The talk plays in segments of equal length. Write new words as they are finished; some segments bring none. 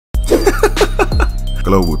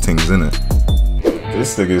global things, innit?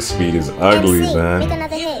 This nigga's speed is ugly, man.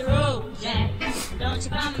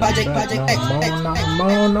 Project X.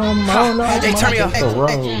 Hey, turn me up.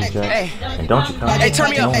 Hey, and don't you come. Hey, turn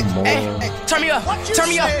me up. Hey, turn me up. Turn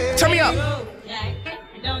me up. Turn me up.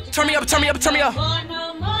 Turn me up. Turn me up. Turn me up.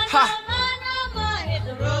 Ha.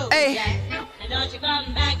 Hey.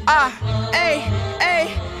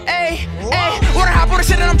 Hey. When I hop on the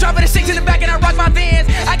shit and I'm dropping the 6 in the back and I rock my Vans.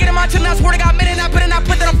 I get in my chin, I swear to God, man, and I put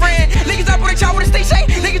that I'm friend. Niggas up with a chop with a stay shake.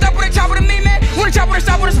 Niggas up with a chop with a me, man. With a chop with a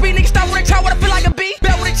stop with a speed. Niggas stop with a chop with a feel like a beat.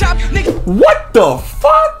 Bet with a chop, niggas. What the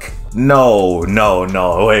fuck? No,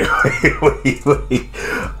 wait.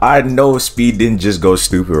 I know Speed didn't just go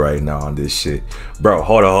stupid right now on this shit. Bro,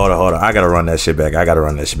 hold on. I gotta run that shit back. Hold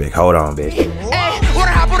on, bitch. Hey, when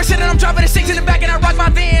I hop on the shit and I'm dropping the 6 in the back and I rock my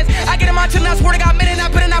Vans. I get in my chin, I swear to God, man, and I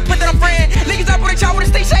put that I'm friend. Niggas up with a chop with a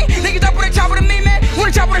stay shake. Niggas up with a chop with a me, man. With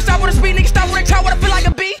a chop with a stop with a speed. Niggas stop with a chop with a feel like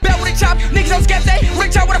a beat. Bet with a chop, niggas on skeptic. With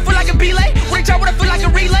a chop with a feel like a belay. With a chop with a feel like a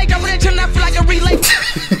relay. Drop with a chin, I feel like a relay.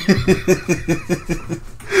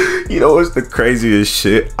 You know what's the craziest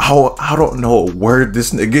shit? I don't know a word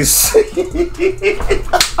this nigga saying.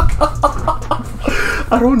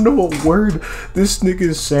 I don't know a word this nigga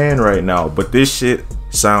is saying right now, but this shit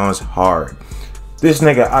sounds hard. This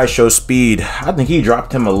nigga IShowSpeed, I think he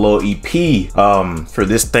dropped him a little EP for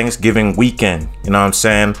this Thanksgiving weekend. You know what I'm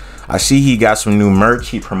saying? I see he got some new merch.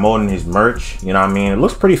 He promoting his merch. You know what I mean? It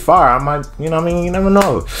looks pretty fire. I might, you know what I mean? You never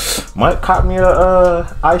know. Might cop me a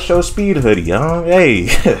IShowSpeed hoodie. Hey,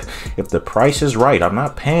 if the price is right, I'm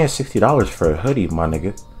not paying $60 for a hoodie, my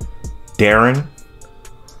nigga. Darren,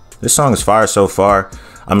 this song is fire so far.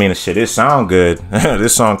 I mean, shit, it sound good.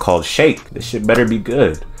 This song called Shake. This shit better be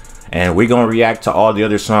good. And we're gonna react to all the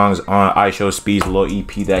other songs on IShowSpeed's little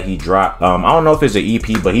EP that he dropped. I don't know if it's an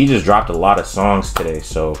EP, but he just dropped a lot of songs today.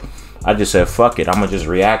 So I just said, fuck it, I'm gonna just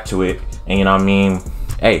react to it. And you know what I mean?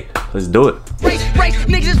 Hey, let's do it. Race,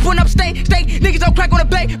 niggas just putting up steak. Niggas don't crack on the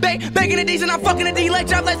baking the D's and I'm fucking the D. Let's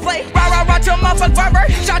drop, let's play. Rah, to a motherfucker,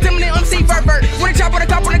 vert. Shot him in the MC, vert. When I chop on the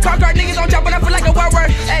cop on the car, niggas don't chop, but I feel like a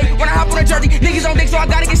word. Hey, when I hop on the jersey, niggas don't dick, so I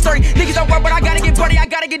gotta get sturdy. Niggas don't work, but I gotta get buddy. I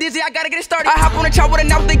gotta get dizzy, I gotta get it started. I hop on the chop with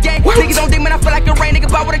a out the game. Niggas don't dick, man, I feel like a rain.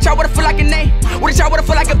 Nigga ball with a chop, with a feel like a name. With a chop, with a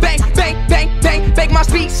feel like a bang. Bang, my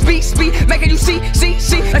speed. Making you see.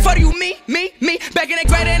 Like, fuck you, me. Back in the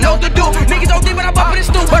grade, and know what to do. Niggas don't think when I'm bumping the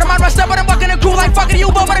stool. But I'm rust up, but I'm bucking the crew. Like, fucking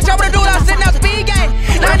you, but I'm chop with a dude. I'm sitting out speed game.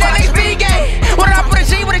 Now that nigga speed game. When I put a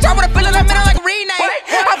G with a chop with a feeling, I'm in like a rename.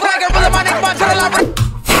 I feel like a real my nigga, my turtle,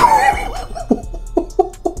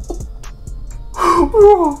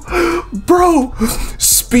 Bro,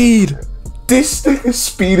 Speed. This nigga's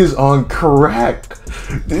Speed is on crack.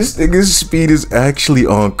 This nigga's Speed is actually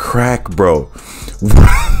on crack, bro.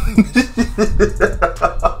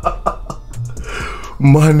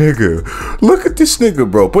 My nigga, look at this nigga,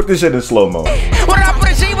 bro. Put this shit in slow-mo. When I put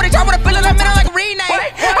a G with a chop with a feeling, I'm in like a rename.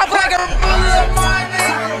 I feel like a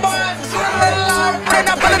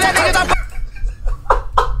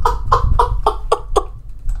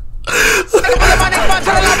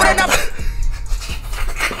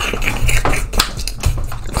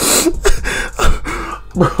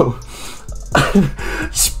bro.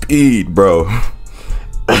 Speed, bro.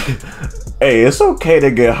 Hey, it's okay to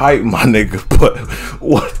get hyped, my nigga, but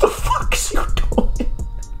what the fuck is you doing?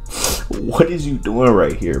 What is you doing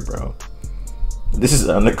right here, bro? This is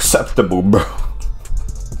unacceptable, bro.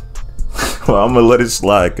 Well, I'm gonna let it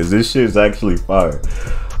slide because this shit is actually fire.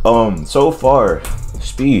 So far,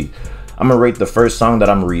 Speed, I'm gonna rate the first song that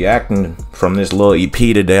I'm reacting from this little EP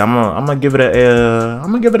today. I'm gonna give it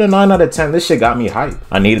a 9 out of 10. This shit got me hyped.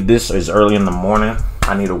 I needed this. It's early in the morning.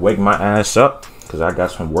 I need to wake my ass up because I got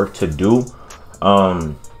some work to do.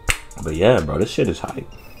 But yeah, bro, this shit is hype.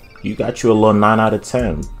 You got you a little 9 out of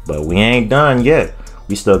 10, but we ain't done yet.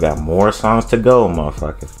 We still got more songs to go,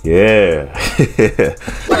 motherfucker. Yeah.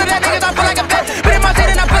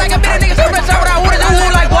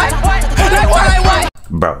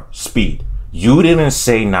 Bro, Speed, you didn't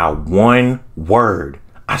say not one word.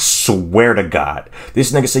 I swear to God.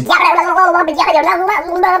 This nigga said,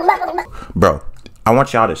 bro, I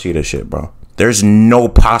want y'all to see this shit, bro. There's no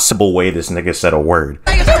possible way this nigga said a word.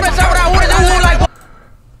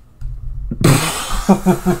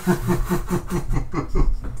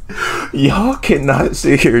 Y'all cannot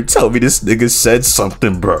sit here and tell me this nigga said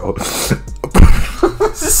something, bro.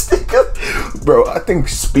 This nigga, bro, I think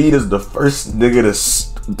Speed is the first nigga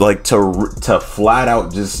to flat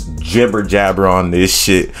out just jibber jabber on this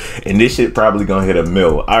shit, and this shit probably gonna hit a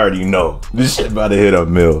mill. I already know this shit about to hit a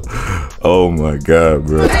mill. Oh my God,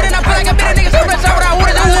 bro.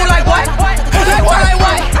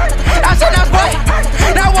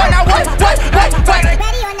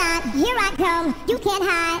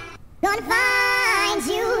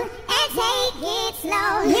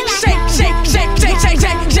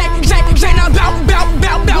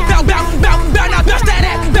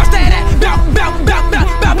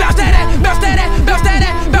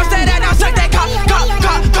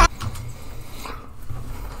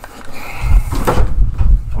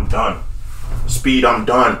 Speed, I'm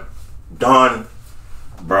done. Done.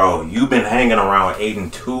 Bro, you've been hanging around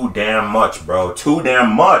Aiden too damn much, bro. Too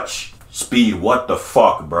damn much. Speed, what the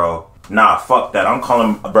fuck, bro? Nah, fuck that. I'm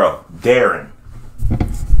calling, bro, Darren.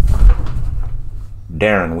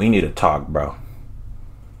 Darren, we need to talk, bro.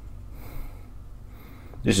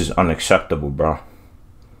 This is unacceptable, bro.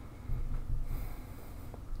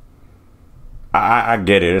 I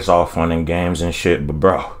get it. It's all fun and games and shit, but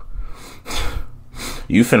bro,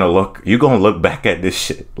 you gonna look back at this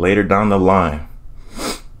shit later down the line,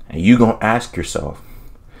 and you gonna ask yourself,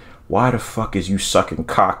 why the fuck is you sucking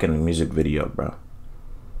cock in a music video, bro?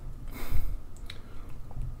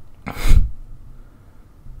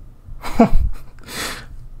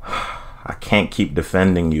 I can't keep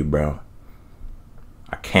defending you, bro.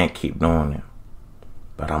 I can't keep doing it.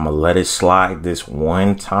 But I'm gonna let it slide this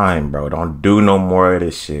one time, bro. Don't do no more of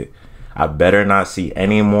this shit. I better not see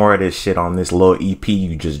any more of this shit on this little EP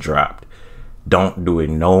you just dropped. Don't do it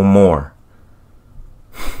no more.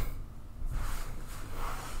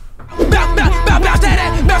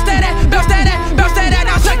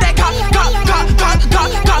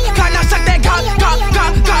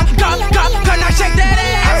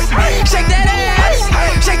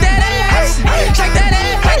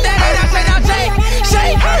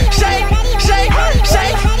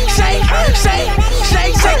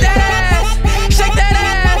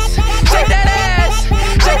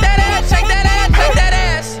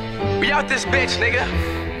 This bitch, nigga.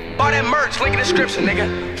 Buy that merch, link in the description,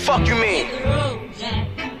 nigga. Fuck you mean?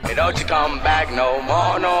 Hey, don't you come back no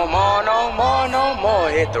more, no more, no more, no more.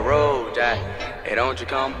 Hit the road, Jack. Hey, don't you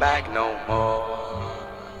come back no more.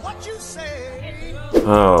 What you say?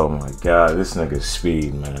 Oh my god, this nigga's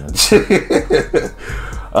Speed, man.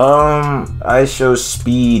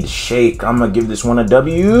 IShowSpeed Shake. I'm gonna give this one a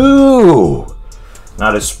W.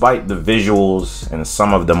 Now, despite the visuals and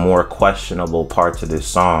some of the more questionable parts of this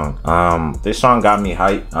song got me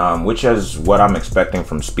hyped, which is what I'm expecting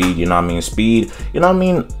from Speed, you know what I mean? Speed, you know what I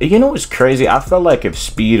mean? You know what's crazy? I felt like if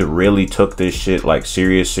Speed really took this shit like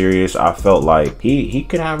serious, I felt like he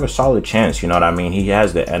could have a solid chance, you know what I mean? He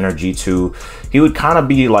has the energy to, he would kind of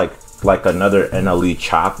be like another NLE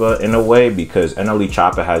Choppa in a way, because NLE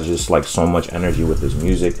Choppa has just like so much energy with his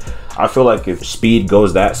music. I feel like if Speed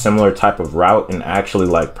goes that similar type of route and actually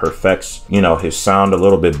like perfects, you know, his sound a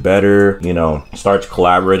little bit better, you know, starts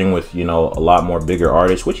collaborating with, you know, a lot more bigger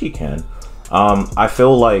artists, which he can, I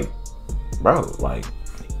feel like, bro, like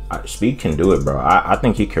Speed can do it, bro. I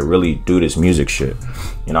think he could really do this music shit,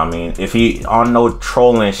 you know what I mean? If he on no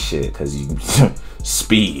trolling shit, because you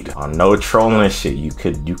Speed on no trolling shit, you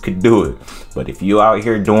could do it. But if you out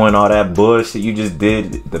here doing all that bullshit you just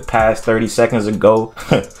did the past 30 seconds ago,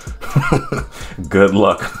 good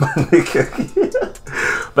luck, my nigga.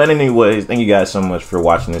 But anyways, thank you guys so much for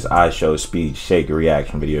watching this IShowSpeed Shake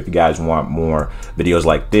reaction video. If you guys want more videos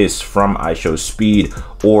like this from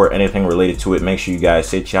IShowSpeed or anything related to it, make sure you guys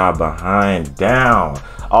sit y'all behind down.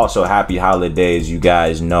 Also, happy holidays. You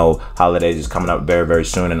guys know holidays is coming up very, very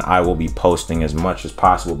soon, and I will be posting as much as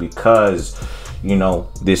possible because, you know,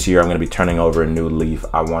 this year I'm going to be turning over a new leaf.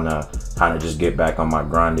 I want to kind of just get back on my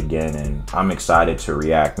grind again, and I'm excited to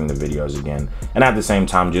reacting to videos again. And at the same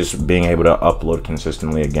time, just being able to upload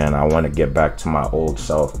consistently again. I want to get back to my old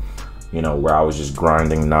self, you know, where I was just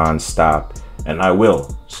grinding non-stop, and I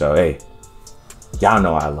will. So, hey, y'all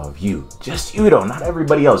know I love you. Just you, though. Not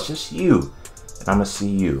everybody else, just you. And I'm gonna see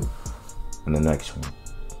you in the next one.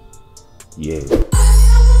 Yeah.